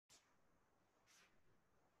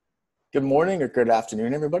Good morning or good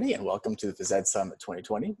afternoon, everybody, and welcome to the Phys Ed Summit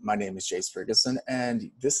 2020. My name is Jace Ferguson,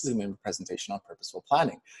 and this is a presentation on purposeful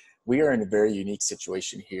planning. We are in a very unique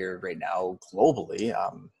situation here right now globally,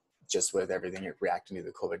 just with everything reacting to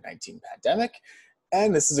the COVID-19 pandemic.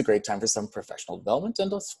 And this is a great time for some professional development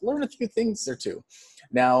and let's learn a few things there too.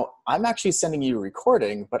 Now, I'm actually sending you a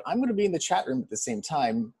recording, but I'm going to be in the chat room at the same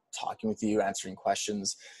time, talking with you, answering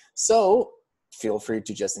questions. So feel free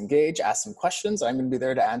to just engage, ask some questions. I'm going to be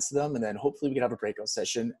there to answer them, and then hopefully we can have a breakout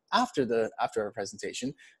session after our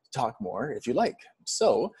presentation to talk more if you like.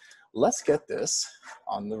 So let's get this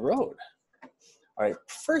on the road. All right,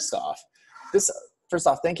 first off,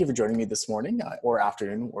 thank you for joining me this morning or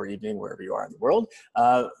afternoon or evening, wherever you are in the world.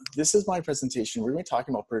 This is my presentation. We're going to be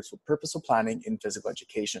talking about purposeful planning in physical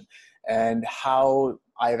education and how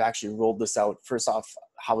I've actually rolled this out. First off,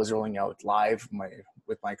 how I was rolling out live in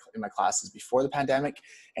my classes before the pandemic,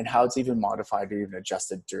 and how it's even modified or even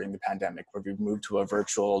adjusted during the pandemic, where we've moved to a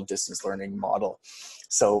virtual distance learning model.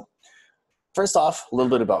 So first off, a little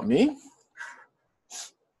bit about me.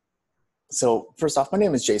 So first off, my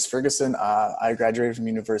name is Jace Ferguson. I graduated from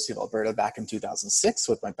University of Alberta back in 2006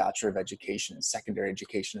 with my Bachelor of Education in Secondary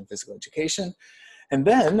Education and Physical Education. And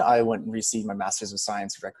then I went and received my Master's of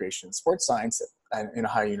Science, Recreation and Sports Science in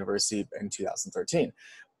Ohio University in 2013.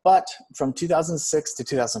 But from 2006 to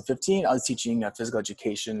 2015, I was teaching physical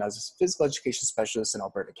education. I was a physical education specialist in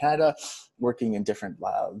Alberta, Canada, working in different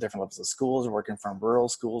levels of schools, working from rural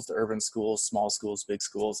schools to urban schools, small schools, big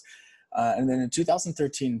schools. And then in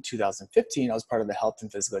 2013, 2015, I was part of the Health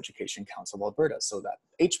and Physical Education Council of Alberta, so that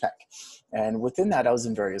HPEC. And within that, I was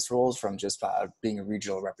in various roles, from just being a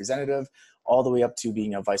regional representative all the way up to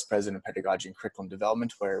being a vice president of pedagogy and curriculum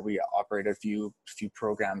development, where we operate a few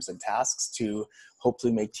programs and tasks to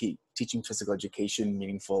hopefully make teaching physical education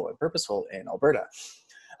meaningful and purposeful in Alberta.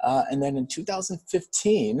 And then in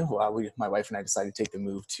 2015, my wife and I decided to take the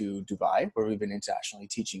move to Dubai, where we've been internationally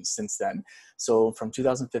teaching since then. So from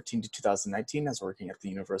 2015 to 2019, I was working at the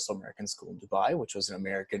Universal American School in Dubai, which was an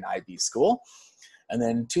American IB school. And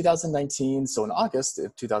then 2019, so in August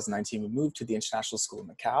of 2019, we moved to the International School in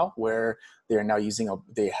Macau, where they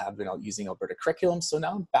have been using Alberta curriculum. So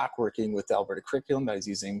now I'm back working with the Alberta curriculum that I was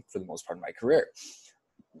using for the most part of my career.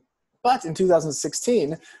 But in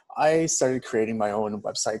 2016, I started creating my own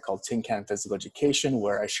website called Tin Can Physical Education,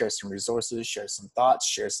 where I share some resources, share some thoughts,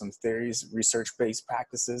 share some theories, research-based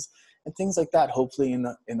practices, and things like that, hopefully in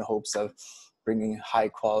the hopes of bringing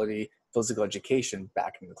high-quality physical education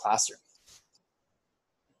back into the classroom.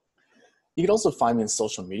 You can also find me on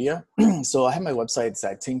social media. So I have my website, it's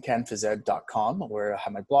at tincanphysed.com, where I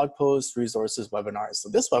have my blog posts, resources, webinars. So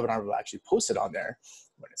this webinar will actually post it on there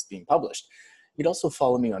when it's being published. You can also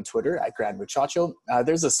follow me on Twitter at Grand Muchacho.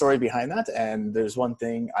 There's a story behind that, and there's one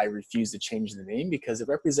thing I refuse to change the name because it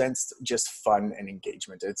represents just fun and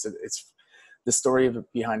engagement. It's the story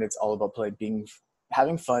behind it's all about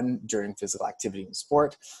having fun during physical activity and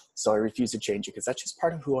sport. So I refuse to change it because that's just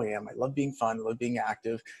part of who I am. I love being fun, I love being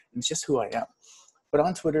active, and it's just who I am. But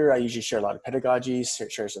on Twitter, I usually share a lot of pedagogy,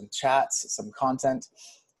 share some chats, some content.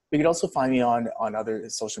 You can also find me on other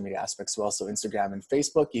social media aspects as well. So Instagram and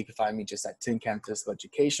Facebook, you can find me just at Tin Can Physical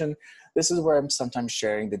Education. This is where I'm sometimes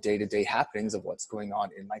sharing the day-to-day happenings of what's going on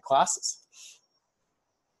in my classes.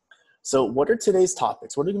 So what are today's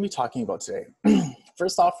topics? What are we going to be talking about today?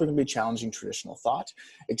 First off, we're going to be challenging traditional thought,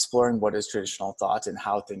 exploring what is traditional thought and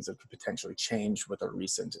how things have potentially changed with a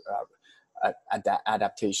recent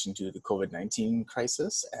adaptation to the COVID-19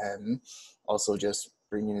 crisis, and also just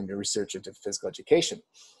bringing in the research into physical education.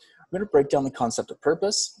 I'm going to break down the concept of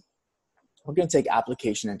purpose. We're going to take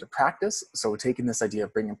application into practice. So we're taking this idea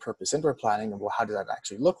of bringing purpose into our planning, and well, how does that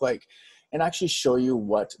actually look like? And actually show you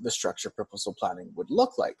what the structure of purposeful planning would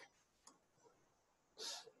look like.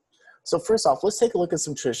 So first off, let's take a look at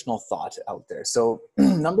some traditional thought out there. So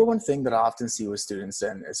number one thing that I often see with students,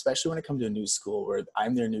 and especially when I come to a new school where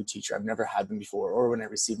I'm their new teacher, I've never had them before, or when I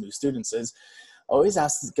receive new students, is I always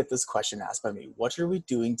get this question asked by me: what are we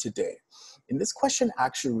doing today? And this question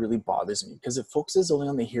actually really bothers me because it focuses only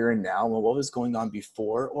on the here and now and what was going on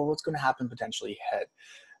before or what's going to happen potentially ahead.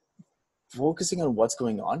 Focusing on what's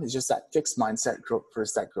going on is just that fixed mindset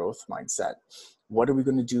versus that growth mindset. What are we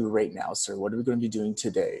going to do right now, sir? What are we going to be doing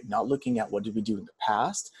today? Not looking at what did we do in the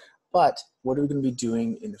past, but what are we going to be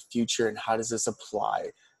doing in the future, and how does this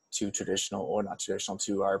apply to traditional or not traditional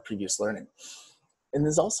to our previous learning? And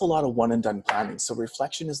there's also a lot of one and done planning. So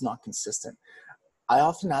reflection is not consistent. I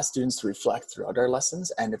often ask students to reflect throughout our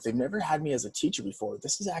lessons, and if they've never had me as a teacher before,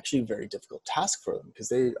 this is actually a very difficult task for them because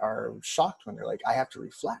they are shocked when they're like, I have to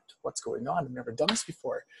reflect. What's going on? I've never done this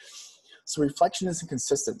before. So reflection isn't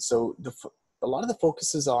consistent. So a lot of the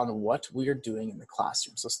focus is on what we are doing in the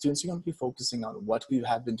classroom. So students are going to be focusing on what we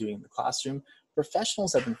have been doing in the classroom.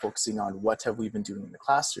 Professionals have been focusing on what have we been doing in the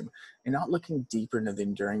classroom and not looking deeper into the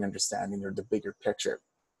enduring understanding or the bigger picture.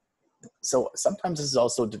 So sometimes this is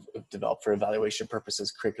also developed for evaluation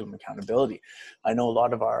purposes, curriculum accountability. I know a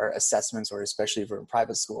lot of our assessments, or especially for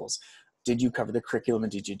private schools, did you cover the curriculum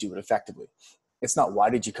and did you do it effectively? It's not why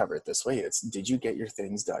did you cover it this way, it's did you get your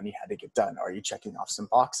things done you had to get done? Are you checking off some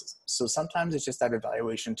boxes? So sometimes it's just that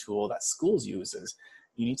evaluation tool that schools uses.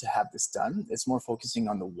 You need to have this done. It's more focusing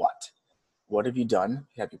on the what. What have you done?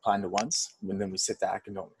 Have you planned it once? And then we sit back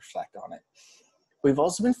and don't reflect on it. We've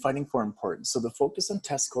also been fighting for importance. So the focus on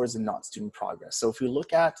test scores and not student progress. So if you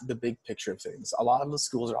look at the big picture of things, a lot of the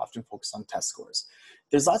schools are often focused on test scores.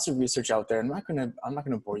 There's lots of research out there. I'm not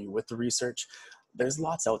gonna bore you with the research. There's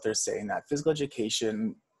lots out there saying that physical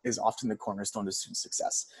education is often the cornerstone of student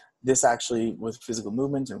success. This actually, with physical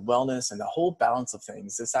movement and wellness and the whole balance of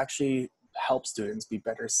things, this actually helps students be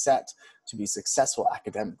better set to be successful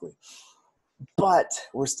academically. But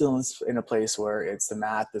we're still in a place where it's the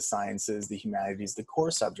math, the sciences, the humanities, the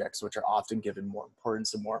core subjects, which are often given more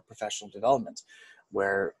importance and more professional development,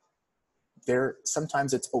 where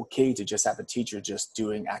sometimes it's okay to just have a teacher just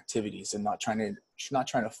doing activities and not trying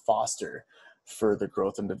to foster further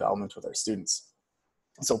growth and development with our students.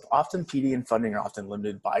 So often PD and funding are often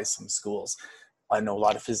limited by some schools. I know a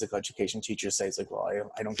lot of physical education teachers say, it's like, well,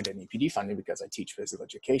 I don't get any PD funding because I teach physical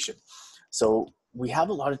education. So we have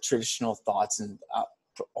a lot of traditional thoughts and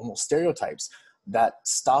almost stereotypes that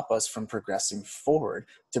stop us from progressing forward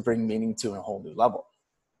to bring meaning to a whole new level.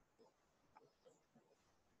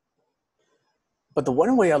 But the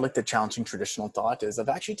one way I looked at challenging traditional thought is I've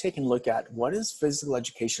actually taken a look at what does physical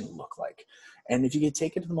education look like? And if you could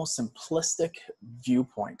take it to the most simplistic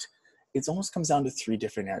viewpoint, it almost comes down to 3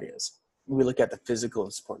 different areas. We look at the physical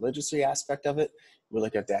and sport literacy aspect of it. We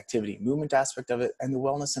look at the activity and movement aspect of it, and the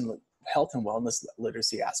wellness and health and wellness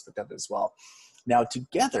literacy aspect of it as well. Now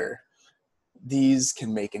together, these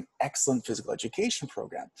can make an excellent physical education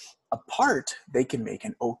program. Apart, they can make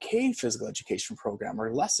an okay physical education program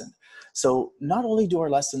or lesson. So not only do our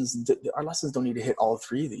lessons don't need to hit all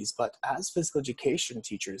 3 of these, but as physical education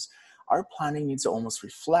teachers, our planning needs to almost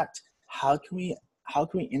reflect how can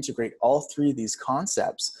we integrate all 3 of these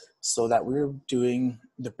concepts so that we're doing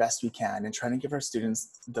the best we can and trying to give our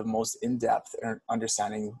students the most in-depth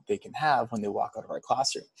understanding they can have when they walk out of our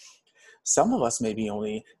classroom. Some of us may be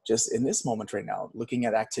only just in this moment right now looking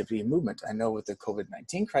at activity and movement. I know with the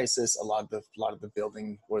COVID-19 crisis, a lot of the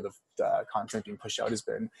building where the content being pushed out has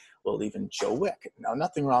been, well, even Joe Wick. Now,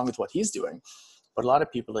 nothing wrong with what he's doing, but a lot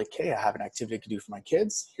of people are like, hey, I have an activity I can do for my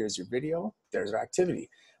kids. Here's your video. There's our activity.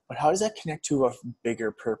 But how does that connect to a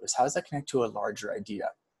bigger purpose? How does that connect to a larger idea?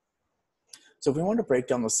 So if we want to break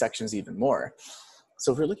down those sections even more,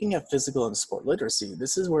 so if we're looking at physical and sport literacy,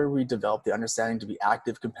 this is where we develop the understanding to be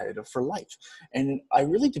active, competitive for life. And I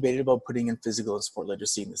really debated about putting in physical and sport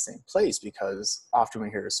literacy in the same place, because often we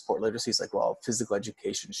hear sport literacy, it's like, well, physical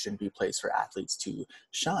education shouldn't be a place for athletes to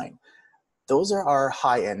shine. Those are our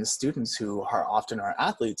high-end students who are often our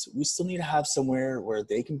athletes. We still need to have somewhere where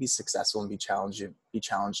they can be successful and be challenged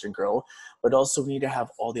and grow, but also we need to have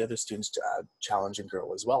all the other students to challenge and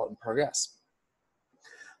grow as well and progress.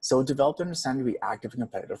 So develop the understanding to be active and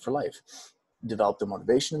competitive for life. Develop the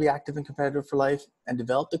motivation to be active and competitive for life, and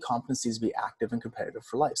develop the competencies to be active and competitive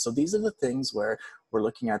for life. So these are the things where we're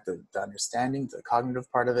looking at the understanding, the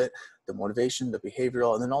cognitive part of it, the motivation, the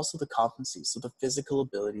behavioral, and then also the competencies, so the physical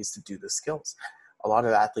abilities to do the skills. A lot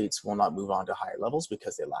of athletes will not move on to higher levels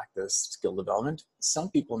because they lack this skill development. Some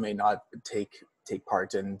people may not take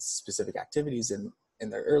part in specific activities in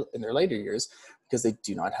their later years because they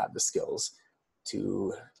do not have the skills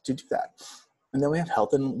to do that. And then we have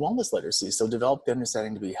health and wellness literacy. So develop the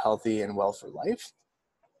understanding to be healthy and well for life,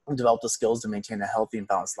 and develop the skills to maintain a healthy and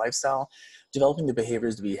balanced lifestyle, developing the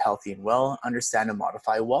behaviors to be healthy and well, understand and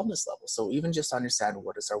modify wellness levels. So even just understand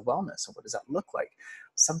what is our wellness and what does that look like.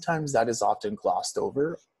 Sometimes that is often glossed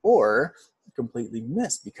over or completely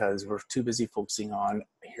missed because we're too busy focusing on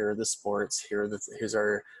here are the sports, here's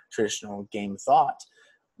our traditional game thought.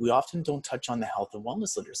 We often don't touch on the health and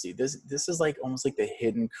wellness literacy. This is like almost like the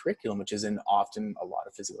hidden curriculum, which is in often a lot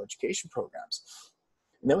of physical education programs.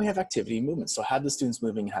 And then we have activity and movement. So have the students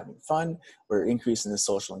moving and having fun. We're increasing the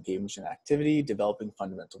social engagement and activity, developing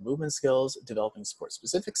fundamental movement skills, developing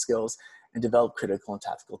sport-specific skills, and develop critical and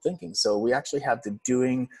tactical thinking. So we actually have the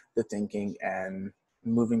doing, the thinking, and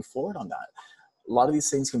moving forward on that. A lot of these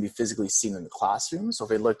things can be physically seen in the classroom. So if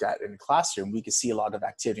we looked at in the classroom, we could see a lot of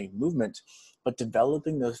activity and movement but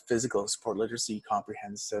developing the physical sport literacy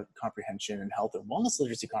comprehension and health and wellness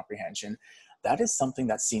literacy comprehension, that is something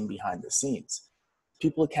that's seen behind the scenes.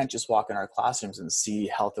 People can't just walk in our classrooms and see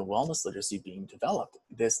health and wellness literacy being developed.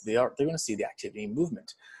 They're going to see the activity and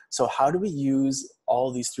movement. So how do we use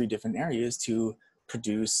all these three different areas to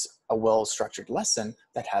produce a well-structured lesson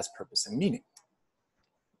that has purpose and meaning?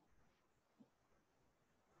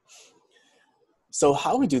 So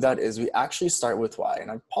how we do that is we actually start with why.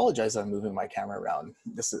 And I apologize, I'm moving my camera around.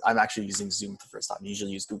 I'm actually using Zoom for the first time. I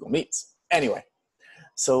usually use Google Meets. Anyway,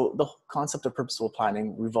 so the whole concept of purposeful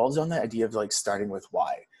planning revolves on the idea of like starting with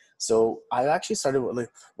why. So I actually started with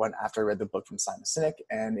one after I read the book from Simon Sinek,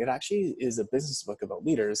 and it actually is a business book about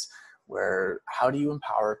leaders, where how do you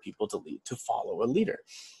empower people to lead, to follow a leader?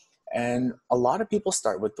 And a lot of people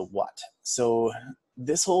start with the what. So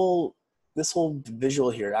this whole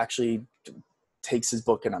visual here actually takes his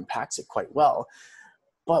book and unpacks it quite well.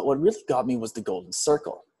 But what really got me was the golden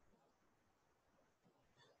circle.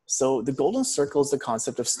 So the golden circle is the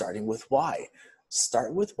concept of starting with why.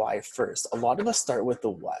 Start with why first. A lot of us start with the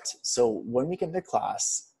what. So when we get into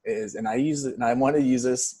class and I use it, and I want to use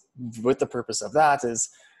this with the purpose of that, is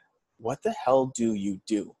what the hell do you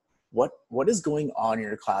do? What is going on in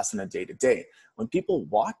your class in a day-to-day? When people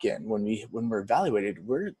walk in, when we're evaluated,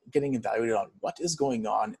 we're getting evaluated on what is going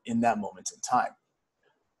on in that moment in time.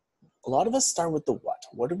 A lot of us start with the what.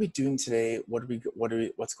 What are we doing today?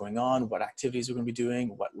 What's going on? What activities we're going to be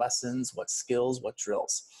doing? What lessons? What skills? What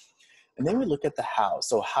drills? And then we look at the how.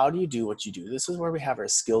 So how do you do what you do? This is where we have our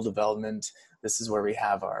skill development. This is where we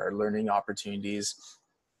have our learning opportunities.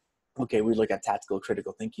 Okay, we look at tactical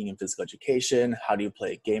critical thinking and physical education. How do you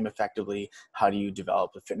play a game effectively? How do you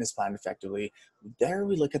develop a fitness plan effectively? There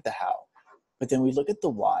we look at the how. But then we look at the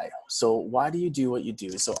why. So why do you do what you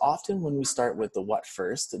do? So often when we start with the what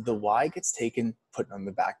first, the why gets put on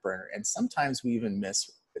the back burner. And sometimes we even miss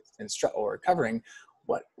or covering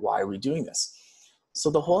why are we doing this? So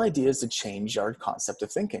the whole idea is to change our concept of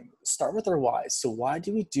thinking. Start with our why. So why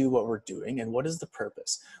do we do what we're doing, and what is the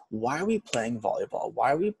purpose? Why are we playing volleyball?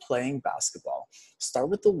 Why are we playing basketball? Start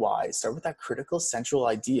with the why. Start with that critical central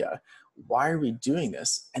idea. Why are we doing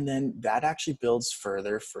this? And then that actually builds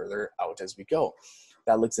further out as we go.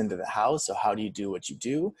 That looks into the how. So how do you do what you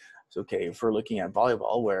do? So, okay, if we're looking at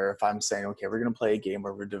volleyball, where if I'm saying, okay, we're going to play a game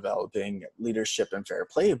where we're developing leadership and fair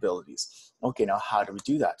play abilities. Okay, now how do we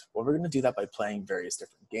do that? Well, we're going to do that by playing various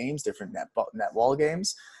different games, different net wall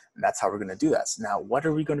games, and that's how we're going to do that. So now, what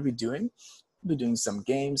are we going to be doing? We'll be doing some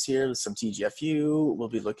games here, some TGFU. We'll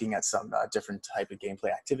be looking at some different type of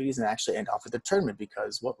gameplay activities and actually end off with a tournament,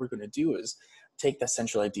 because what we're going to do is take that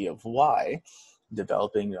central idea of why,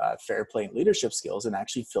 developing fair play and leadership skills, and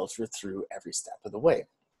actually filter through every step of the way.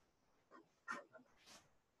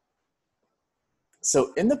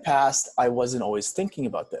 So in the past, I wasn't always thinking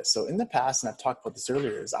about this. So in the past, and I've talked about this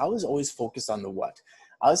earlier, is I was always focused on the what.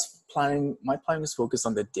 My plan was focused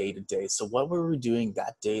on the day-to-day. So what were we doing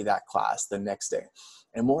that day, that class, the next day?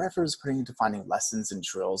 And more effort was putting into finding lessons and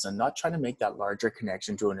drills and not trying to make that larger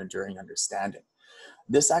connection to an enduring understanding.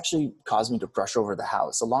 This actually caused me to brush over the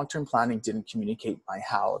how. So long-term planning didn't communicate my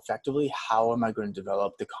how effectively. How am I going to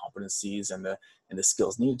develop the competencies and the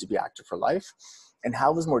skills needed to be active for life? And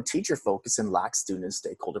how was more teacher focused and lacked student and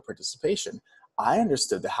stakeholder participation. I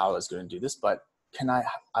understood the how I was going to do this, but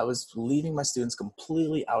I was leaving my students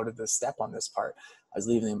completely out of the step on this part. I was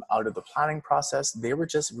leaving them out of the planning process. They were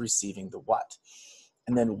just receiving the what.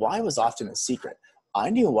 And then why was often a secret.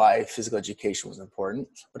 I knew why physical education was important,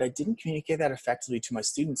 but I didn't communicate that effectively to my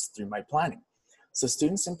students through my planning. So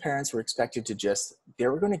students and parents were expected to they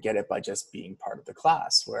were going to get it by just being part of the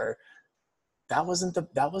class, where that wasn't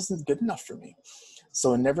good enough for me.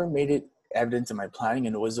 So I never made it evident in my planning,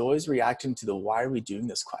 and it was always reacting to the why are we doing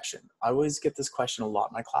this question. I always get this question a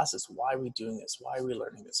lot in my classes. Why are we doing this? Why are we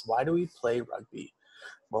learning this? Why do we play rugby?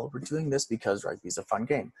 Well, we're doing this because rugby is a fun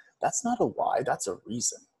game. That's not a why, that's a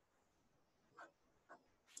reason.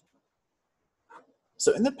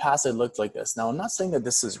 So in the past, I looked like this. Now, I'm not saying that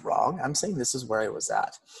this is wrong. I'm saying this is where I was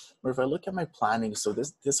at. Or if I look at my planning, so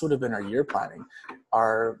this would have been our year planning.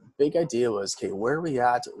 Our big idea was, okay, where are we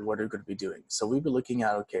at? What are we going to be doing? So we'd be looking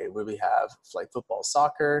at, okay, where we have flag football,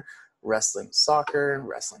 soccer, wrestling, soccer.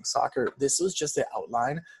 This was just the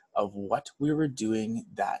outline of what we were doing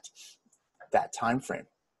that time frame.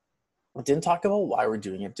 We didn't talk about why we're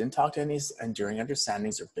doing it. Didn't talk to any enduring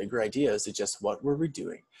understandings or bigger ideas. It's just what were we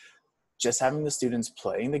doing? Just having the students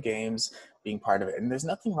playing the games, being part of it. And there's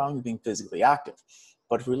nothing wrong with being physically active.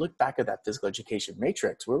 But if we look back at that physical education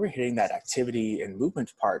matrix, where we're hitting that activity and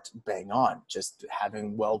movement part bang on, just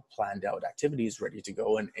having well planned out activities ready to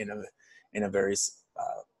go in a very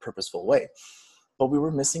purposeful way. But we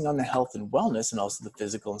were missing on the health and wellness and also the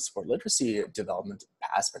physical and sport literacy development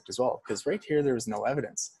aspect as well, because right here, there was no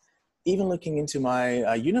evidence. Even looking into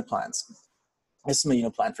my unit plans, this is my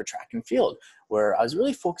unit plan for track and field, where I was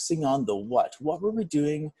really focusing on the what. What were we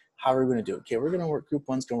doing? How are we going to do it? Okay, we're going to work, group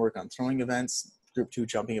one's going to work on throwing events, group two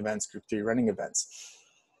jumping events, group three running events.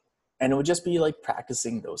 And it would just be like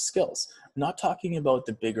practicing those skills, not talking about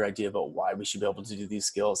the bigger idea about why we should be able to do these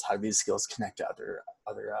skills, how these skills connect to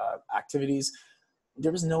other activities.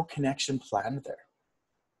 There was no connection planned there.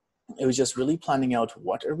 It was just really planning out,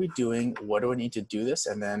 what are we doing? What do I need to do this?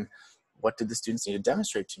 And then what do the students need to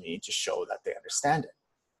demonstrate to me to show that they understand it?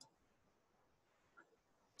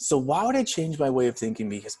 So why would I change my way of thinking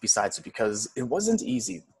besides it? Because it wasn't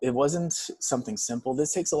easy. It wasn't something simple.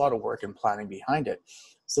 This takes a lot of work and planning behind it.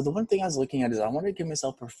 So the one thing I was looking at is I wanted to give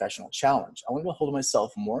myself a professional challenge. I wanted to hold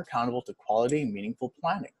myself more accountable to quality and meaningful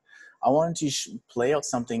planning. I wanted to play out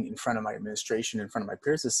something in front of my administration, in front of my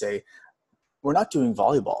peers, to say, we're not doing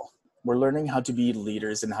volleyball. We're learning how to be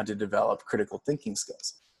leaders and how to develop critical thinking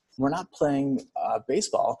skills. We're not playing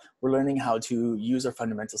baseball. We're learning how to use our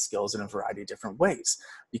fundamental skills in a variety of different ways,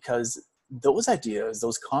 because those ideas,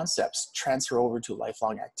 those concepts transfer over to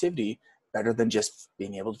lifelong activity better than just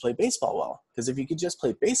being able to play baseball well. Because if you could just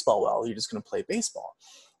play baseball well, you're just going to play baseball.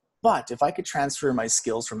 But if I could transfer my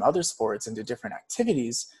skills from other sports into different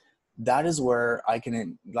activities, that is where I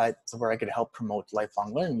can help promote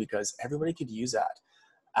lifelong learning, because everybody could use that.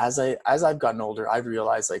 As I've gotten older, I've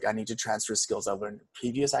realized like I need to transfer skills I've learned in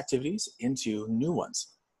previous activities into new ones.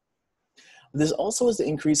 This also is the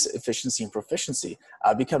increased efficiency and proficiency.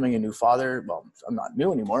 Becoming a new father, well, I'm not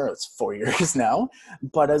new anymore, it's 4 years now,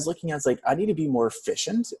 but I was looking at, like, I need to be more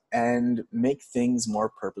efficient and make things more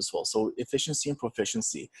purposeful. So efficiency and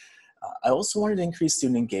proficiency. I also wanted to increase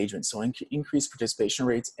student engagement, so increase participation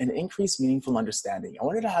rates and increase meaningful understanding. I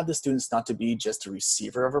wanted to have the students not to be just a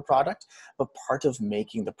receiver of a product, but part of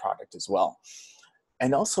making the product as well.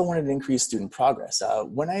 And also wanted to increase student progress.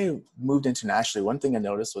 When I moved internationally, one thing I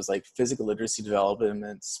noticed was like physical literacy development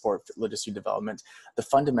and sport literacy development. The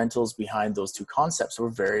fundamentals behind those two concepts were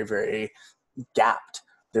very, very gapped.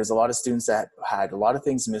 There's a lot of students that had a lot of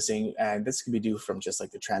things missing, and this could be due from just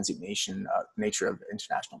like the transient nature of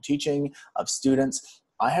international teaching of students.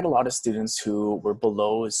 I had a lot of students who were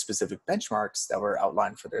below specific benchmarks that were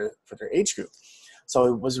outlined for their age group. So I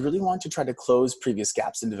was really wanting to try to close previous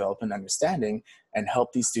gaps in development and understanding and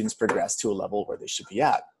help these students progress to a level where they should be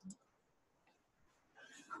at.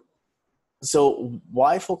 So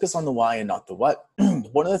why focus on the why and not the what?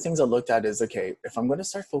 One of the things I looked at is, okay, if I'm going to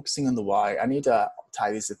start focusing on the why, I need to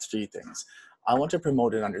tie these to three things. I want to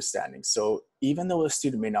promote an understanding. So even though a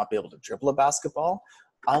student may not be able to dribble a basketball,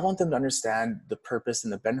 I want them to understand the purpose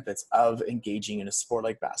and the benefits of engaging in a sport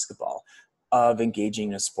like basketball, of engaging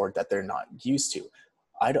in a sport that they're not used to.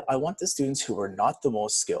 I want the students who are not the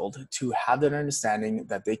most skilled to have that understanding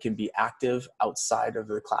that they can be active outside of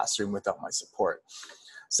the classroom without my support.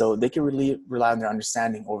 So they can really rely on their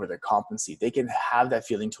understanding over their competency. They can have that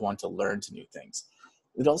feeling to want to learn to new things.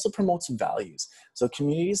 It also promotes values. So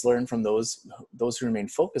communities learn from those who remain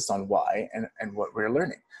focused on why and what we're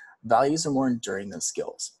learning. Values are more enduring than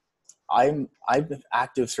skills. I've been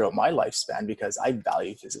active throughout my lifespan because I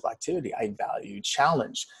value physical activity. I value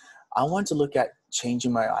challenge. I want to look at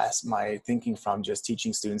changing my thinking from just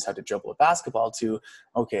teaching students how to dribble a basketball to,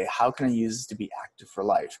 okay, how can I use this to be active for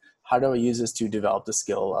life? How do I use this to develop the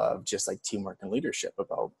skill of just like teamwork and leadership,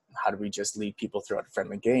 about how do we just lead people throughout a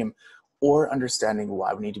friendly game, or understanding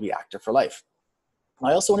why we need to be active for life.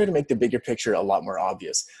 I also wanted to make the bigger picture a lot more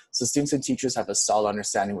obvious. So students and teachers have a solid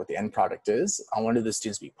understanding what the end product is. I wanted the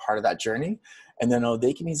students to be part of that journey, and then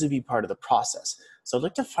they can easily be part of the process. So I'd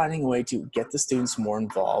like to finding a way to get the students more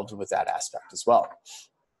involved with that aspect as well.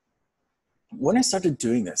 When I started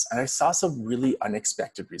doing this, and I saw some really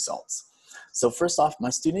unexpected results. So first off, my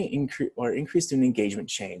increased student engagement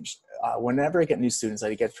changed. Whenever I get new students,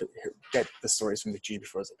 I get the stories from the teacher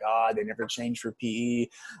before. It's like, oh, they never changed for PE.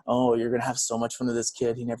 Oh, you're gonna have so much fun with this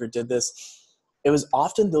kid. He never did this. It was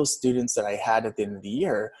often those students that I had at the end of the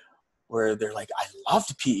year where they're like, I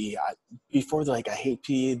loved PE. Before they're like, I hate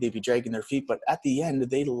PE. They'd be dragging their feet, but at the end,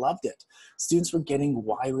 they loved it. Students were getting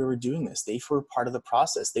why we were doing this. They were part of the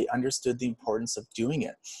process. They understood the importance of doing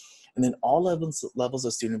it. And then all levels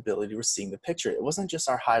of student ability were seeing the picture. It wasn't just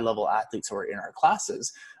our high-level athletes who were in our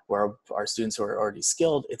classes, where our students who are already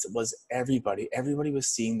skilled. It was everybody. Everybody was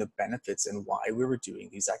seeing the benefits and why we were doing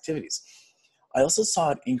these activities. I also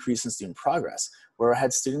saw an increase in student progress, where I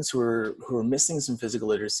had students who were missing some physical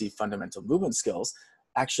literacy, fundamental movement skills,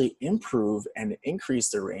 actually improve and increase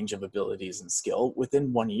their range of abilities and skill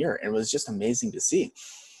within 1 year. And it was just amazing to see.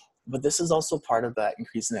 But this is also part of that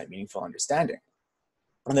increase in that meaningful understanding.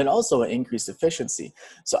 And then also an increased efficiency.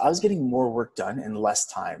 So I was getting more work done in less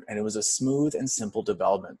time, and it was a smooth and simple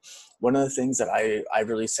development. One of the things that I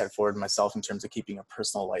really set forward myself in terms of keeping a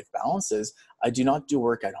personal life balance is I do not do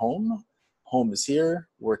work at home. Home is here,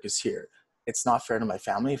 work is here. It's not fair to my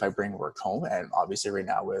family if I bring work home. And obviously right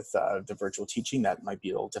now with the virtual teaching, that might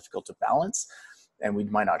be a little difficult to balance, and we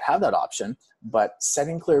might not have that option. But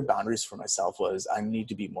setting clear boundaries for myself was I need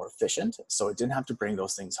to be more efficient, so I didn't have to bring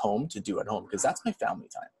those things home to do at home, because that's my family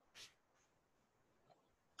time.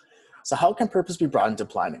 So how can purpose be brought into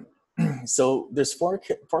planning? So there's four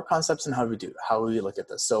concepts in how we look at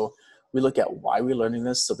this. So we look at why we're learning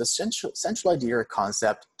this. So the central idea or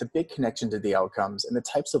concept, the big connection to the outcomes, and the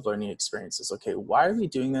types of learning experiences. Okay, why are we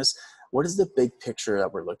doing this? What is the big picture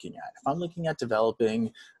that we're looking at? If I'm looking at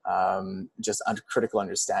developing just critical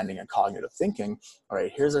understanding and cognitive thinking, all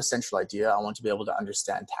right, here's our central idea. I want to be able to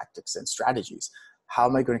understand tactics and strategies. How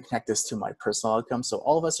am I going to connect this to my personal outcomes? So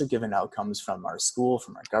all of us are given outcomes from our school,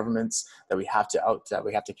 from our governments that we have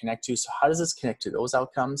to connect to. So how does this connect to those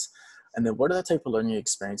outcomes? And then what are the type of learning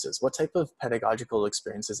experiences? What type of pedagogical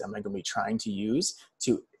experiences am I going to be trying to use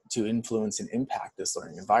to influence and impact this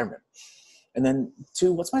learning environment? And then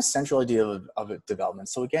two, what's my central idea of development?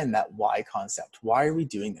 So again, that why concept. Why are we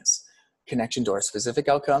doing this? Connection to our specific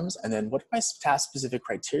outcomes. And then what are my task-specific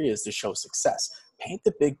criteria to show success? Paint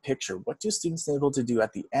the big picture. What do students need able to do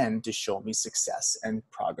at the end to show me success and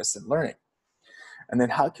progress in learning? And then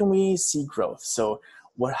how can we see growth? So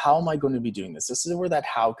how am I going to be doing this? This is where that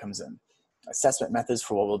how comes in. Assessment methods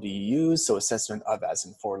for what will be used. So assessment of as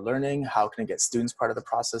in for learning. How can I get students part of the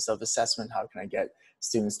process of assessment? How can I get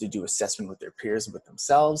students to do assessment with their peers and with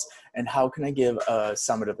themselves? And how can I give a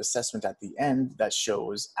summative assessment at the end that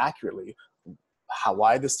shows accurately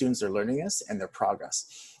why the students are learning this and their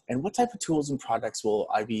progress? And what type of tools and products will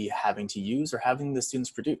I be having to use or having the students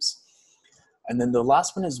produce? And then the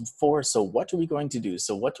last one is for, so what are we going to do?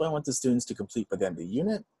 So what do I want the students to complete by the end of the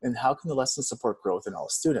unit? And how can the lesson support growth in all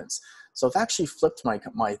students? So I've actually flipped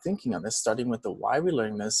my thinking on this, starting with the why we're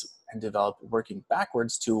learning this and working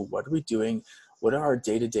backwards to what are we doing? What are our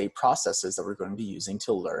day-to-day processes that we're going to be using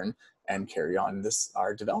to learn and carry on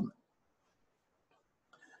our development?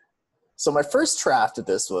 So my first draft of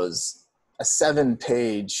this was a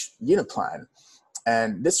 7-page unit plan.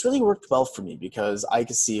 And this really worked well for me because I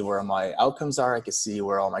could see where my outcomes are. I could see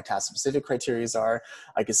where all my task-specific criteria are.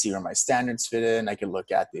 I could see where my standards fit in. I could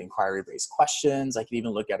look at the inquiry-based questions. I could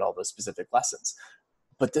even look at all the specific lessons.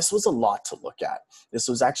 But this was a lot to look at. This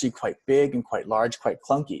was actually quite big and quite large, quite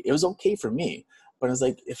clunky. It was okay for me, but it was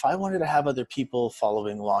like, if I wanted to have other people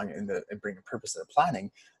following along and bring a purpose to the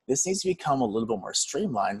planning, this needs to become a little bit more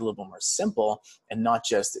streamlined, a little bit more simple, and not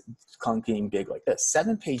just clunky and big like this.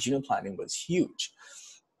 7-page unit planning was huge.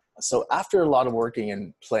 So after a lot of working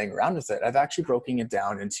and playing around with it, I've actually broken it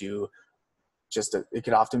down into it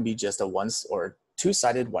could often be just a once or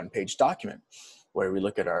two-sided 1-page document where we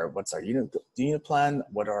look at what's our unit plan,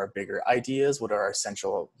 what are our bigger ideas, what are our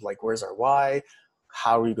essential, like where's our why,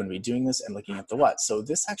 how are we going to be doing this, and looking at the what. So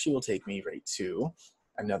this actually will take me right to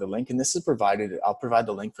another link, and this is provided, I'll provide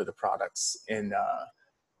the link for the products in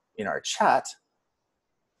our chat.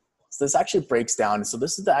 So this actually breaks down, so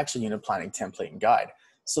this is the actual unit planning template and guide.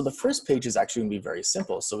 So the first page is actually gonna be very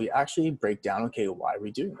simple. So we actually break down, okay, why are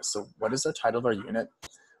we doing this? So what is the title of our unit?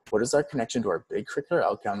 What is our connection to our big curricular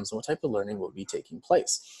outcomes? And what type of learning will be taking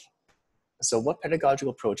place? So what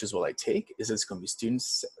pedagogical approaches will I take? Is this gonna be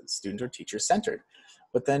student or teacher centered?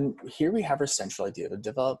 But then here we have our central idea of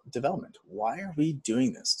development. Why are we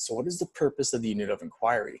doing this? So what is the purpose of the unit of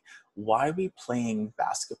inquiry? Why are we playing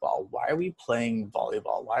basketball? Why are we playing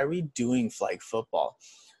volleyball? Why are we doing flag football?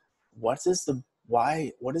 What is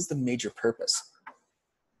the major purpose?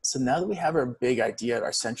 So now that we have our big idea,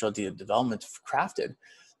 our central idea of development crafted,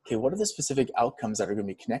 okay, what are the specific outcomes that are going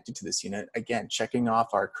to be connected to this unit? Again, checking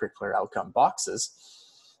off our curricular outcome boxes.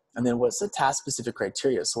 And then what's the task-specific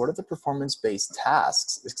criteria? So what are the performance-based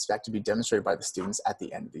tasks expected to be demonstrated by the students at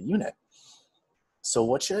the end of the unit? So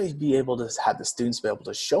what should I be able to have the students be able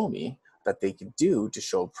to show me that they can do to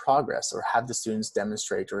show progress, or have the students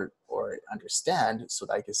demonstrate or understand so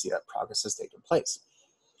that I can see that progress has taken place?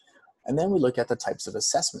 And then we look at the types of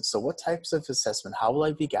assessment. So what types of assessment, how will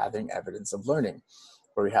I be gathering evidence of learning?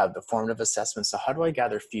 Where we have the formative assessment. So how do I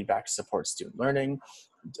gather feedback to support student learning?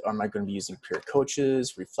 Am I going to be using peer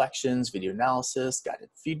coaches, reflections, video analysis, guided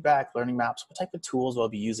feedback, learning maps? What type of tools will I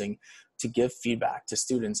be using to give feedback to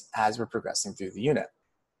students as we're progressing through the unit?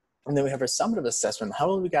 And then we have our summative assessment. How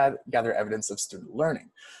will we gather evidence of student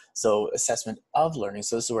learning? So assessment of learning.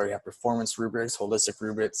 So this is where we have performance rubrics, holistic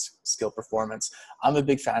rubrics, skill performance. I'm a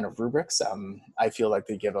big fan of rubrics. I feel like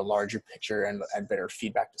they give a larger picture and better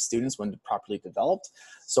feedback to students when properly developed.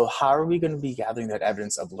 So how are we going to be gathering that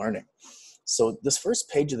evidence of learning? So this first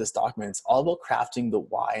page of this document is all about crafting the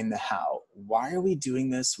why and the how. Why are we doing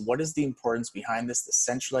this? What is the importance behind this, the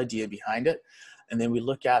central idea behind it? And then we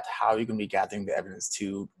look at how you're going to be gathering the evidence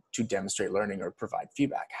to demonstrate learning or provide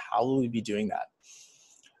feedback. How will we be doing that?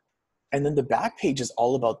 And then the back page is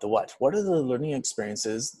all about the what. What are the learning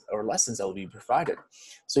experiences or lessons that will be provided?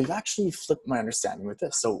 So you've actually flipped my understanding with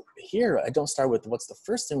this. So here, I don't start with what's the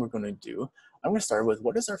first thing we're going to do. I'm going to start with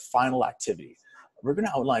what is our final activity. We're going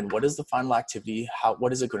to outline what is the final activity,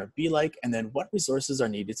 what is it going to be like, and then what resources are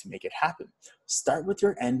needed to make it happen. Start with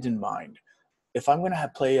your end in mind. If I'm going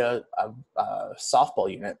to play a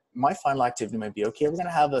softball unit, my final activity might be, okay, we're going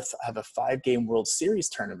to have a 5-game World Series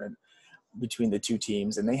tournament between the two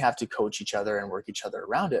teams, and they have to coach each other and work each other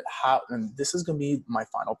around it. And this is going to be my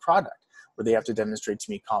final product, where they have to demonstrate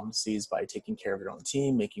to me competencies by taking care of their own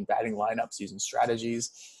team, making batting lineups, using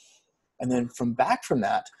strategies. And then from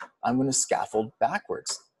that, I'm going to scaffold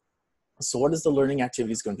backwards. So what is the learning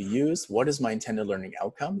activities going to be used? What is my intended learning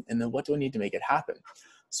outcome? And then what do I need to make it happen?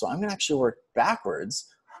 So I'm going to actually work backwards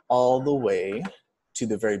all the way to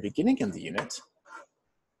the very beginning of the unit.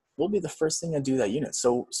 Will be the first thing I do that unit.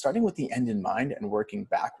 So starting with the end in mind and working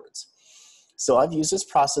backwards. So I've used this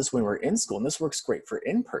process when we're in school, and this works great for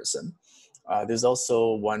in-person. There's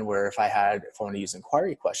also one where if I want to use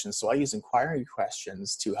inquiry questions, so I use inquiry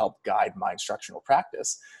questions to help guide my instructional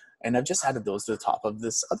practice. And I've just added those to the top of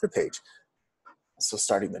this other page. So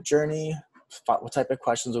starting the journey, what type of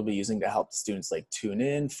questions we'll be using to help the students like tune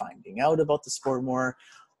in, finding out about the sport more.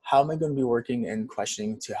 How am I going to be working and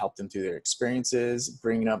questioning to help them through their experiences,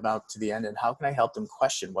 bringing them out to the end, and how can I help them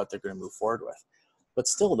question what they're going to move forward with? But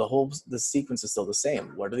still, the sequence is still the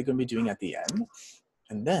same. What are they going to be doing at the end?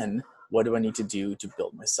 And then what do I need to do to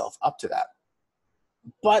build myself up to that?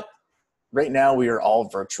 But right now we are all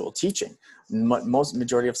virtual teaching.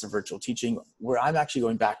 Majority of us are virtual teaching, where I'm actually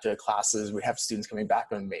going back to classes. We have students coming back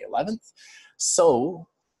on May 11th. So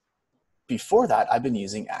before that, I've been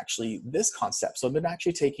using actually this concept. So I've been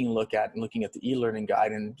actually taking a look at and looking at the e-learning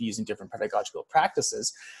guide and using different pedagogical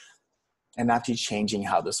practices and actually changing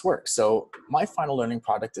how this works. So my final learning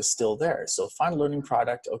product is still there. So final learning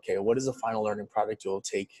product, okay, what is the final learning product you'll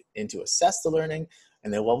take in to assess the learning?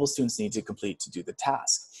 And then what will students need to complete to do the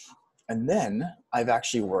task? And then I've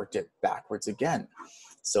actually worked it backwards again.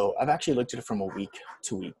 So I've actually looked at it from a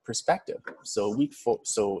week-to-week perspective. So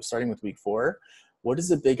starting with week 4, what is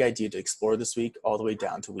the big idea to explore this week all the way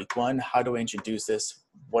down to week 1? How do I introduce this?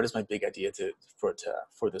 What is my big idea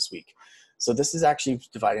for this week? So this is actually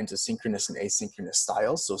divided into synchronous and asynchronous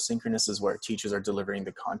styles. So synchronous is where teachers are delivering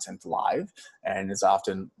the content live and is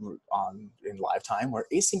often in live time, where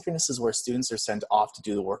asynchronous is where students are sent off to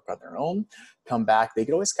do the work on their own, come back. They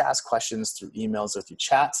can always ask questions through emails or through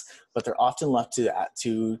chats, but they're often left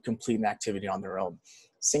to complete an activity on their own.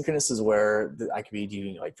 Synchronous is where I could be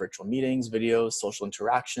doing like virtual meetings, videos, social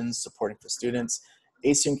interactions, supporting for students.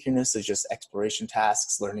 Asynchronous is just exploration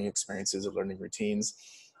tasks, learning experiences, or learning routines.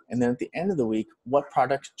 And then at the end of the week, what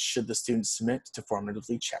product should the student submit to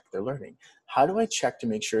formatively check their learning? How do I check to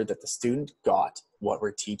make sure that the student got what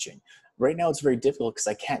we're teaching? Right now, it's very difficult because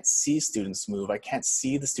I can't see students move. I can't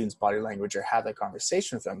see the student's body language or have that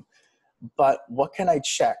conversation with them. But what can I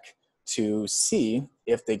check to see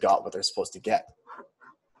if they got what they're supposed to get?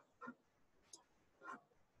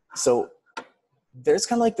 So there's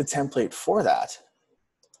kind of like the template for that.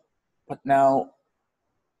 But now,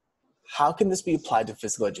 how can this be applied to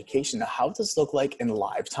physical education? Now, how does this look like in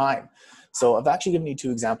live time? So I've actually given you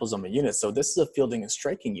 2 examples on my unit. So this is a fielding and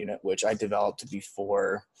striking unit, which I developed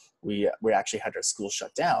before we actually had our school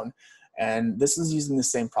shut down. And this is using the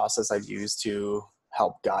same process I've used to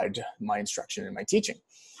help guide my instruction and my teaching.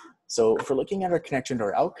 So if we're looking at our connection to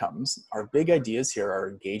our outcomes, our big ideas here are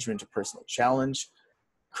engagement to personal challenge,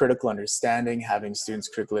 critical understanding, having students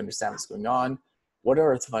critically understand what's going on, what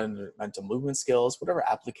are our fundamental movement skills, what are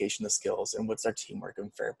our application of skills, and what's our teamwork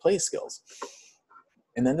and fair play skills.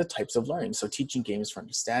 And then the types of learning. So teaching games for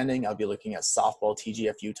understanding, I'll be looking at softball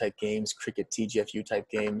TGFU type games, cricket TGFU type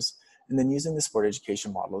games, and then using the sport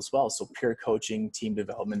education model as well. So peer coaching, team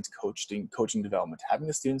development, coaching development, having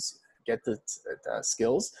the students get the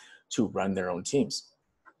skills to run their own teams.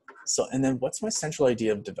 So, and then what's my central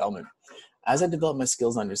idea of development? As I develop my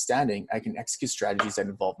skills and understanding, I can execute strategies that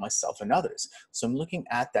involve myself and others. So I'm looking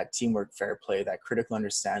at that teamwork, fair play, that critical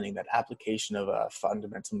understanding, that application of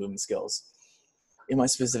fundamental movement skills. in my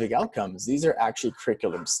specific outcomes, these are actually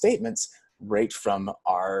curriculum statements right from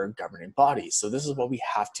our governing body. So this is what we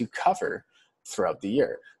have to cover throughout the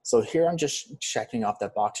year. So here I'm just checking off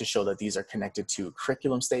that box to show that these are connected to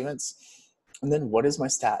curriculum statements. And then what is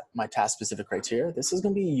my task specific criteria? This is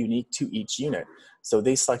going to be unique to each unit. So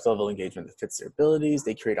they select the level of engagement that fits their abilities.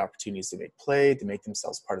 They create opportunities to make play, to make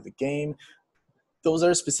themselves part of the game. Those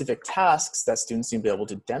are specific tasks that students need to be able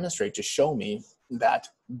to demonstrate to show me that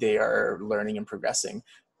they are learning and progressing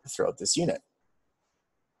throughout this unit.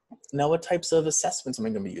 Now, what types of assessments am I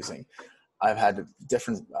going to be using? I've had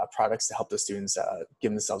different products to help the students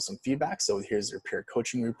give themselves some feedback. So here's their peer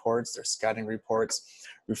coaching reports, their scouting reports,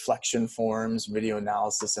 reflection forms, video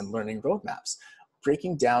analysis, and learning roadmaps.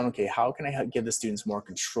 Breaking down, okay, how can I give the students more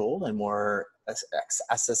control and more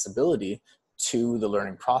accessibility to the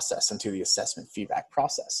learning process and to the assessment feedback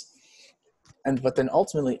process? But then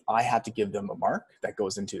ultimately, I have to give them a mark that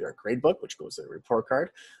goes into their grade book, which goes to the report card.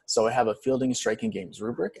 So I have a fielding, striking, games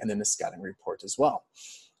rubric, and then a scouting report as well.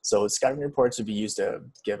 So scouting reports would be used to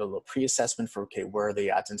give a little pre-assessment for, okay, where are they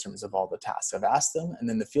at in terms of all the tasks I've asked them. And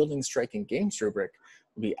then the fielding, striking, games rubric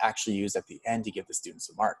will be actually used at the end to give the students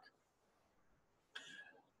a mark.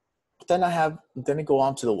 But then I go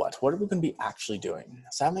on to the what. What are we going to be actually doing?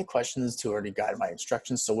 So I have my questions to already guide my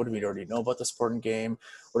instructions. So what do we already know about the sport and game?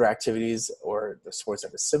 What are activities or the sports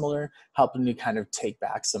that are similar? Helping to kind of take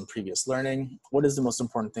back some previous learning. What is the most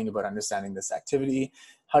important thing about understanding this activity?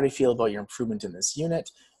 How do you feel about your improvement in this unit?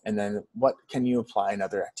 And then what can you apply in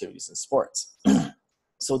other activities and sports?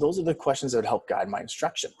 So those are the questions that would help guide my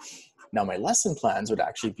instruction. Now my lesson plans would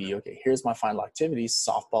actually be, okay, here's my final activity,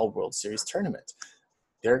 softball World Series tournament.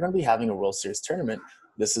 They're going to be having a World Series tournament.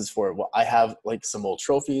 This is for, well, I have like some old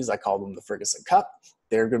trophies. I call them the Ferguson Cup.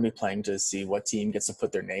 They're going to be playing to see what team gets to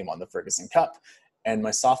put their name on the Ferguson Cup, and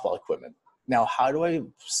my softball equipment. Now, how do I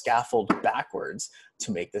scaffold backwards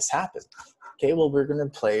to make this happen? Okay, well, we're going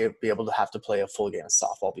to be able to have to play a full game of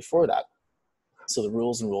softball before that. So the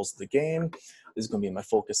rules of the game is going to be my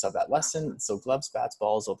focus of that lesson. So gloves, bats,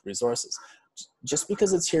 balls, all the resources. Just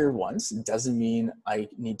because it's here once doesn't mean I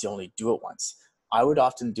need to only do it once. I would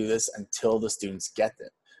often do this until the students get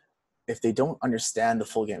it. If they don't understand the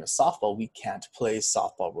full game of softball, we can't play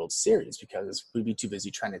softball World Series because we'd be too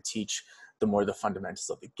busy trying to teach the fundamentals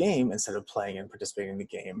of the game instead of playing and participating in the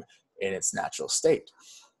game in its natural state.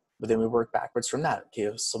 But then we work backwards from that. Okay,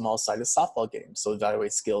 a small-sided softball game. So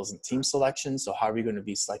evaluate skills and team selection. So how are we going to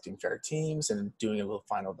be selecting fair teams and doing a little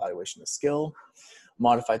final evaluation of skill?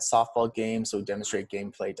 Modified softball game, so demonstrate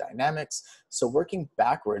gameplay dynamics. So working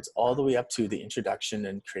backwards all the way up to the introduction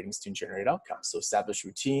and creating student-generated outcomes. So establish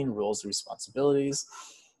routine, roles, and responsibilities.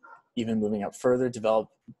 Even moving up further, develop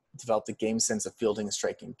the game sense of fielding and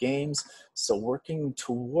striking games. So working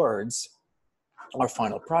towards our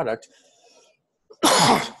final product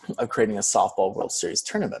of creating a softball World Series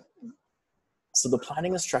tournament. So the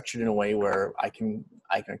planning is structured in a way where I can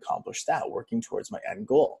accomplish that, working towards my end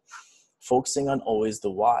goal. Focusing on always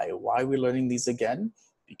the why. Why are we learning these again?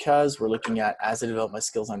 Because we're looking at, as I develop my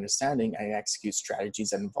skills and understanding, I execute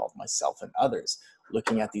strategies that involve myself and others,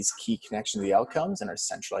 looking at these key connections to the outcomes and our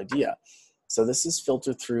central idea. So this is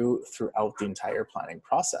filtered throughout the entire planning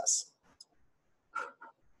process.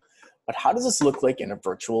 But how does this look like in a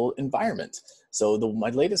virtual environment? So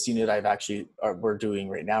my latest unit we're doing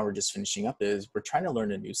right now, we're just finishing up, is we're trying to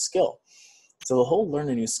learn a new skill. So the whole learn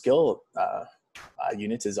a new skill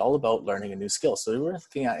unit is all about learning a new skill. So we're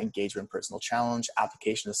looking at engagement, personal challenge,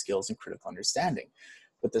 application of skills, and critical understanding.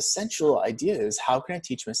 But the central idea is, how can I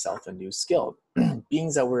teach myself a new skill?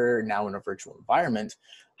 Being that we're now in a virtual environment,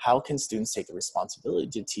 how can students take the responsibility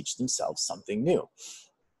to teach themselves something new?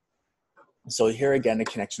 So here again, a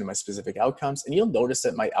connection to my specific outcomes, and you'll notice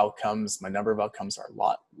that my number of outcomes are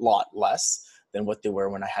a lot less than what they were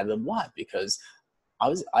when I had them live, because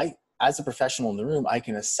as a professional in the room, I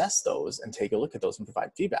can assess those and take a look at those and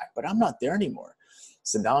provide feedback, but I'm not there anymore.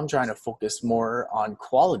 So now I'm trying to focus more on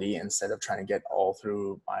quality instead of trying to get all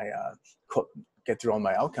through all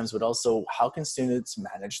my outcomes, but also how can students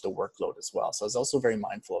manage the workload as well? So I was also very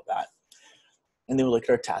mindful of that. And then we look at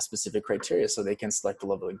our task-specific criteria, so they can select the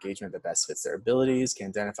level of engagement that best fits their abilities, can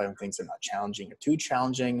identify when things are not challenging or too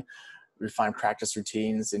challenging, refine practice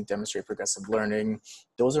routines, and demonstrate progressive learning.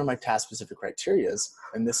 Those are my task-specific criteria,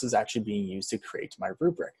 and this is actually being used to create my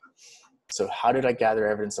rubric. So how did I gather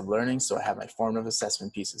evidence of learning? So I have my formative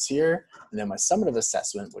assessment pieces here, and then my summative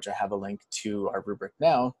assessment, which I have a link to our rubric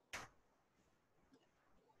now.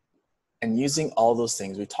 And using all those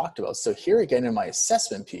things we talked about. So here again in my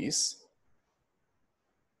assessment piece,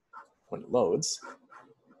 when it loads,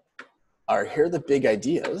 here are the big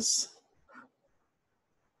ideas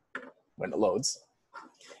when it loads.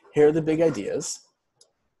 Here are the big ideas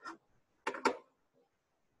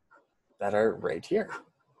that are right here.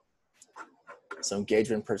 So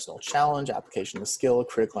engagement, personal challenge, application of skill,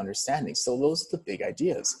 critical understanding. So those are the big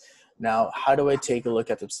ideas. Now, how do I take a look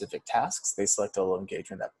at the specific tasks? They select a level of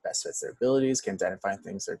engagement that best fits their abilities, can identify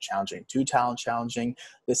things that are challenging to challenging.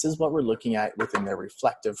 This is what we're looking at within their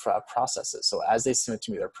reflective processes. So as they submit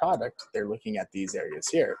to me their product, they're looking at these areas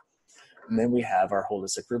here. And then we have our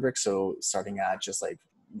holistic rubric. So starting at just like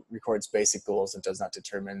records basic goals and does not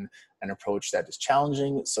determine an approach that is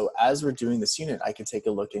challenging. So as we're doing this unit, I can take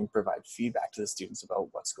a look and provide feedback to the students about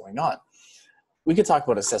what's going on. We could talk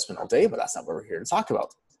about assessment all day, but that's not what we're here to talk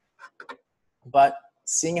about. But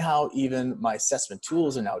seeing how even my assessment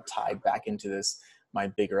tools are now tied back into this, my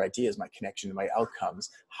bigger ideas, my connection to my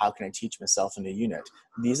outcomes, how can I teach myself in a unit?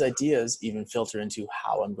 These ideas even filter into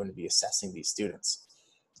how I'm going to be assessing these students.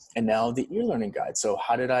 And now the e-learning guide. So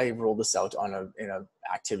how did I roll this out in a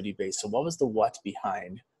activity base? So what was the what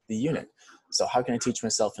behind the unit? So how can I teach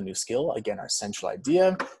myself a new skill? Again, our central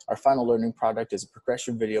idea. Our final learning product is a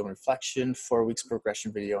progression video and reflection, 4 weeks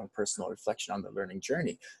progression video and personal reflection on the learning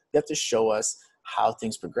journey. They have to show us how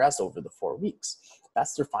things progress over the 4 weeks.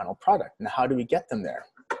 That's their final product. Now, how do we get them there?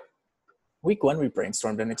 Week 1, we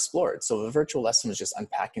brainstormed and explored. So the virtual lesson was just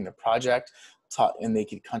unpacking the project, and they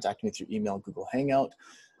could contact me through email, Google Hangout.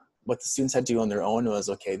 What the students had to do on their own was,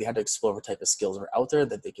 okay, they had to explore what type of skills were out there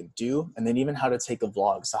that they could do, and then even how to take a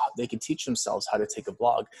vlog. So they could teach themselves how to take a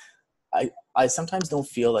vlog. I sometimes don't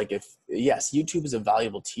feel like yes, YouTube is a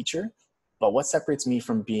valuable teacher, but what separates me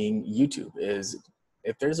from being YouTube is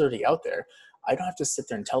if there's already out there, I don't have to sit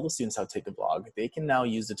there and tell the students how to take a vlog. They can now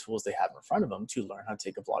use the tools they have in front of them to learn how to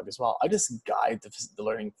take a vlog as well. I just guide the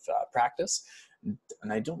learning practice,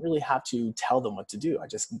 and I don't really have to tell them what to do. I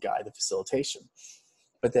just guide the facilitation.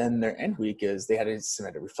 But then their end week is they had to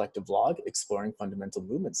submit a reflective vlog exploring fundamental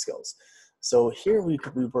movement skills. So here we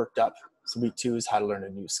worked up. So week 2 is how to learn a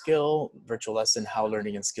new skill, virtual lesson, how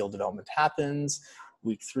learning and skill development happens.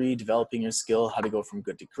 Week 3, developing your skill, how to go from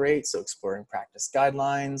good to great. So exploring practice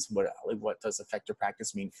guidelines, what does effective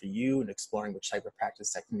practice mean for you, and exploring which type of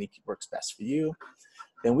practice technique works best for you.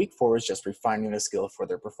 Then week 4 is just refining a skill for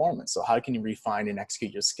their performance. So how can you refine and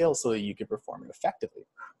execute your skill so that you can perform it effectively?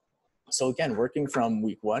 So again, working from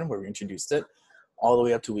week 1, where we introduced it, all the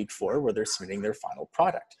way up to week 4, where they're submitting their final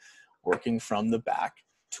product, working from the back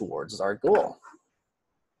towards our goal.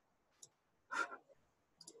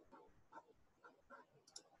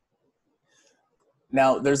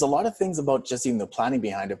 Now, there's a lot of things about just even the planning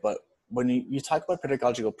behind it, but when you talk about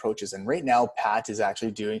pedagogical approaches, and right now Pat is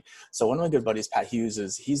actually doing, so one of my good buddies, Pat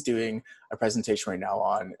Hughes, he's doing a presentation right now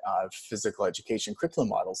on physical education curriculum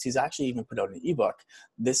models. He's actually even put out an ebook.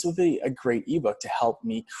 This would be a great ebook to help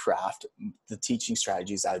me craft the teaching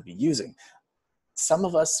strategies I'd be using. Some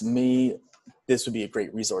of us this would be a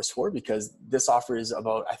great resource for, because this offers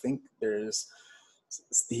about, I think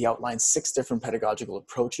he outlines 6 different pedagogical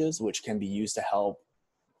approaches which can be used to help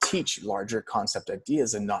teach larger concept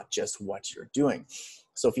ideas and not just what you're doing.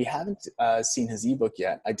 So if you haven't seen his ebook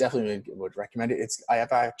yet, I definitely would recommend it. I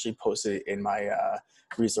have actually posted it in my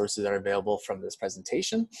resources that are available from this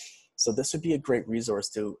presentation. So this would be a great resource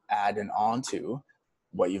to add on to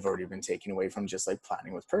what you've already been taking away from just like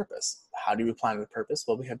planning with purpose. How do we plan with purpose?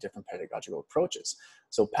 Well, we have different pedagogical approaches.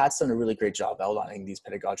 So Pat's done a really great job outlining these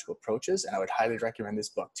pedagogical approaches, and I would highly recommend this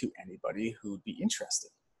book to anybody who'd be interested.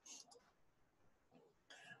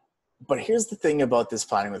 But here's the thing about this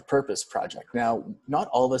Planning with Purpose project. Now, not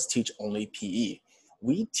all of us teach only PE.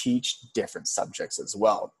 We teach different subjects as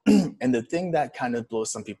well. And the thing that kind of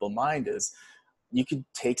blows some people's mind is you could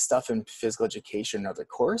take stuff in physical education, another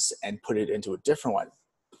course, and put it into a different one.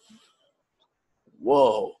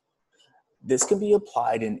 Whoa. This can be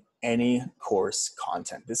applied in any course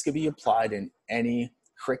content. This could be applied in any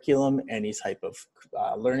curriculum, any type of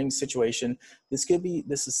learning situation. This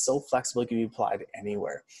is so flexible, it can be applied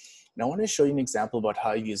anywhere. Now I want to show you an example about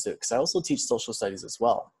how I use it, because I also teach social studies as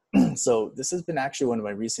well. So this has been actually one of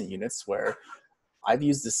my recent units where I've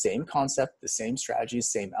used the same concept, the same strategy,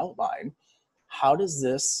 same outline. How does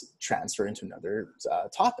this transfer into another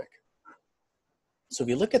topic? So if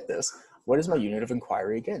you look at this, what is my unit of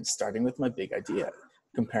inquiry again? Starting with my big idea,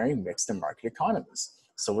 comparing mixed and market economies.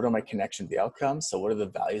 So what are my connection to the outcomes? So what are the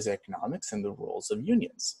values of economics and the roles of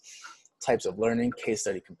unions? Types of learning, case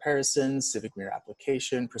study comparison, civic mirror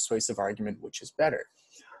application, persuasive argument, which is better.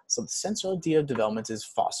 So the central idea of development is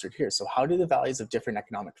fostered here. So how do the values of different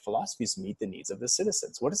economic philosophies meet the needs of the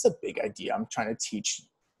citizens? What is the big idea I'm trying to teach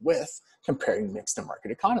with comparing mixed and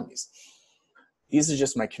market economies? These are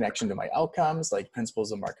just my connection to my outcomes, like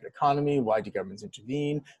principles of market economy, why do governments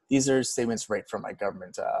intervene? These are statements right from my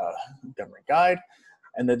government guide.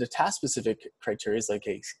 And then the task-specific criteria is like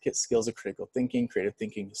skills of critical thinking, creative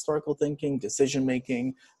thinking, historical thinking,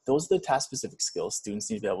 decision-making. Those are the task-specific skills students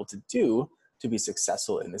need to be able to do to be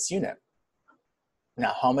successful in this unit.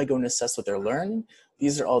 Now, how am I going to assess what they're learning?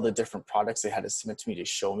 These are all the different products they had to submit to me to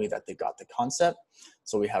show me that they got the concept.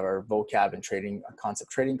 So we have our vocab and trading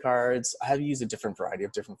concept trading cards. I have used a different variety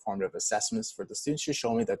of different formative assessments for the students to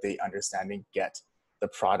show me that they understand and get the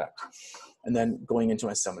product. And then going into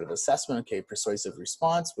my summative assessment, okay, persuasive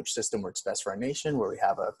response, which system works best for our nation, where we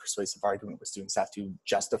have a persuasive argument where students have to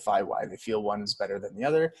justify why they feel one is better than the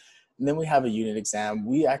other. And then we have a unit exam.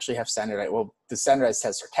 We actually have standardized, well, the standardized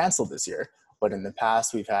tests are canceled this year, but in the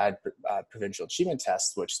past we've had provincial achievement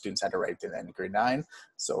tests, which students had to write in grade 9.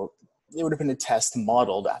 So it would have been a test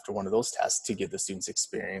modeled after one of those tests to give the students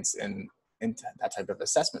experience in that type of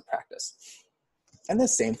assessment practice. And the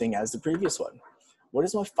same thing as the previous one. What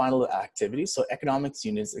is my final activity? So economics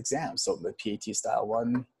units exam. So the PAT style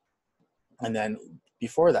one. And then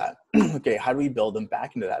before that, okay, how do we build them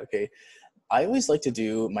back into that? Okay, I always like to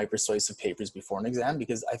do my persuasive papers before an exam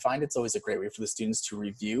because I find it's always a great way for the students to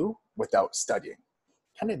review without studying.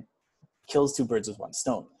 Kind of kills two birds with one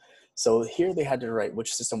stone. So here they had to write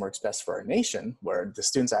which system works best for our nation, where the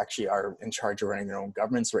students actually are in charge of running their own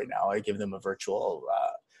governments right now. I give them a virtual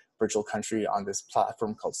country on this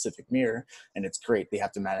platform called Civic Mirror, and it's great. They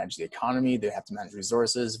have to manage the economy, they have to manage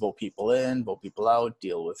resources, vote people in, vote people out,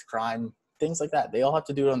 deal with crime, things like that. They all have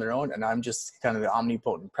to do it on their own, and I'm just kind of the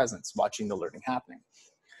omnipotent presence watching the learning happening.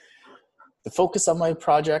 The focus of my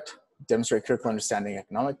project, demonstrate critical understanding of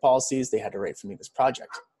economic policies. They had to write for me this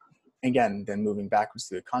project. Again, then moving backwards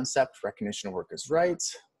to the concept, recognition of workers'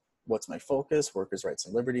 rights. What's my focus? Workers' rights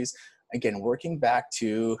and liberties. Again, working back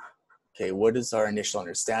to, okay, what is our initial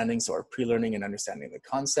understanding? So our pre-learning and understanding the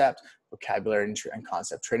concept, vocabulary and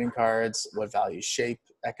concept trading cards, what values shape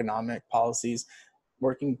economic policies,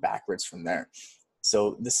 working backwards from there.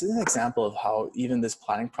 So this is an example of how even this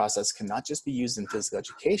planning process can not just be used in physical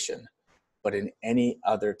education, but in any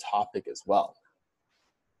other topic as well.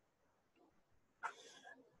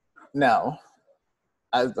 Now,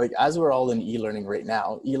 as we're all in e-learning right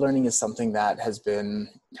now, e-learning is something that has been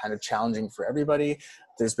kind of challenging for everybody.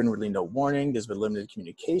 There's been really no warning. There's been limited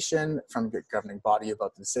communication from the governing body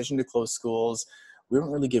about the decision to close schools. We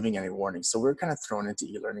weren't really giving any warning. So we're kind of thrown into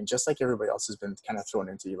e-learning, just like everybody else has been kind of thrown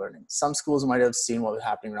into e-learning. Some schools might have seen what was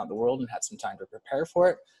happening around the world and had some time to prepare for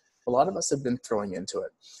it. A lot of us have been throwing into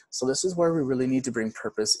it. So this is where we really need to bring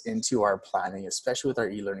purpose into our planning, especially with our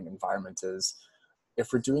e-learning environment. Is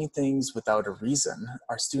if we're doing things without a reason,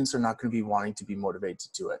 our students are not going to be wanting to be motivated to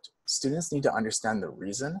do it. Students need to understand the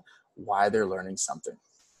reason why they're learning something.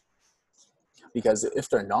 Because if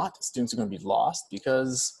they're not, students are going to be lost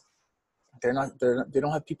because they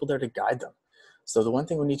don't have people there to guide them. So the one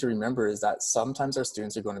thing we need to remember is that sometimes our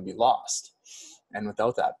students are going to be lost. And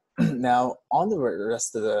without that, now on the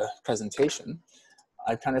rest of the presentation,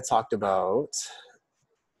 I kind of talked about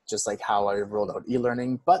just like how I rolled out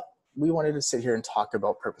e-learning, but we wanted to sit here and talk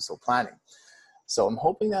about purposeful planning. So I'm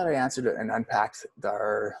hoping that I answered and unpacked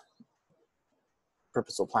our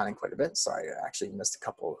purposeful planning quite a bit. Sorry, I actually missed a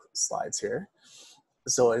couple slides here.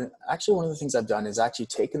 So actually one of the things I've done is actually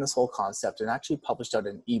taken this whole concept and actually published out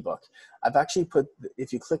an ebook. I've actually put,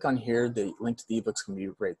 if you click on here, the link to the ebook's gonna be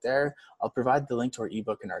right there. I'll provide the link to our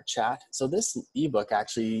ebook in our chat. So this ebook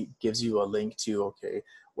actually gives you a link to, okay,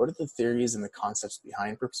 what are the theories and the concepts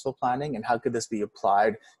behind purposeful planning and how could this be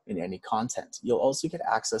applied in any content? You'll also get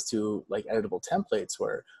access to like editable templates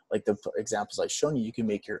where, like the examples I've shown you, you can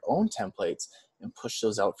make your own templates and push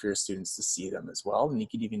those out for your students to see them as well. And you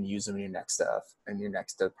could even use them in your next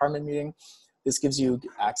department meeting. This gives you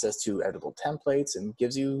access to editable templates and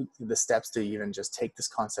gives you the steps to even just take this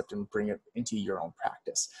concept and bring it into your own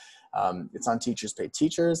practice. It's on Teachers Pay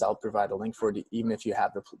Teachers. I'll provide a link for it, even if you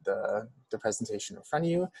have the presentation in front of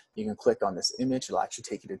you. You can click on this image. It'll actually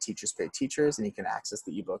take you to Teachers Pay Teachers, and you can access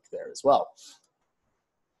the ebook there as well.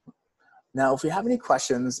 Now, if you have any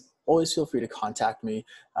questions, always feel free to contact me.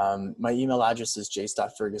 My email address is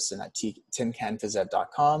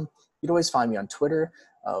jace.ferguson@tincanphys.com. You can always find me on Twitter,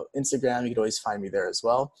 Instagram. You can always find me there as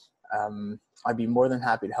well. I'd be more than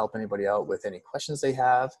happy to help anybody out with any questions they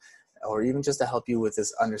have, or even just to help you with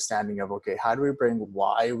this understanding of, okay, how do we bring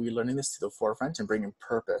why are we learning this to the forefront and bringing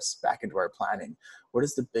purpose back into our planning? What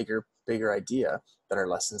is the bigger idea that our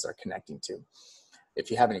lessons are connecting to? If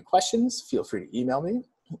you have any questions, feel free to email me.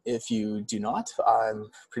 If you do not, I'm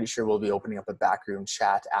pretty sure we'll be opening up a backroom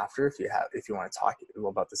chat after if you want to talk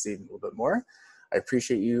about this even a little bit more. I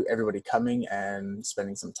appreciate you, everybody, coming and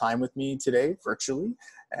spending some time with me today virtually,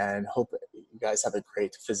 and hope you guys have a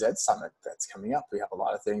great Phys Ed Summit that's coming up. We have a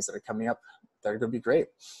lot of things that are coming up that are going to be great.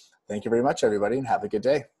 Thank you very much, everybody, and have a good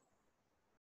day.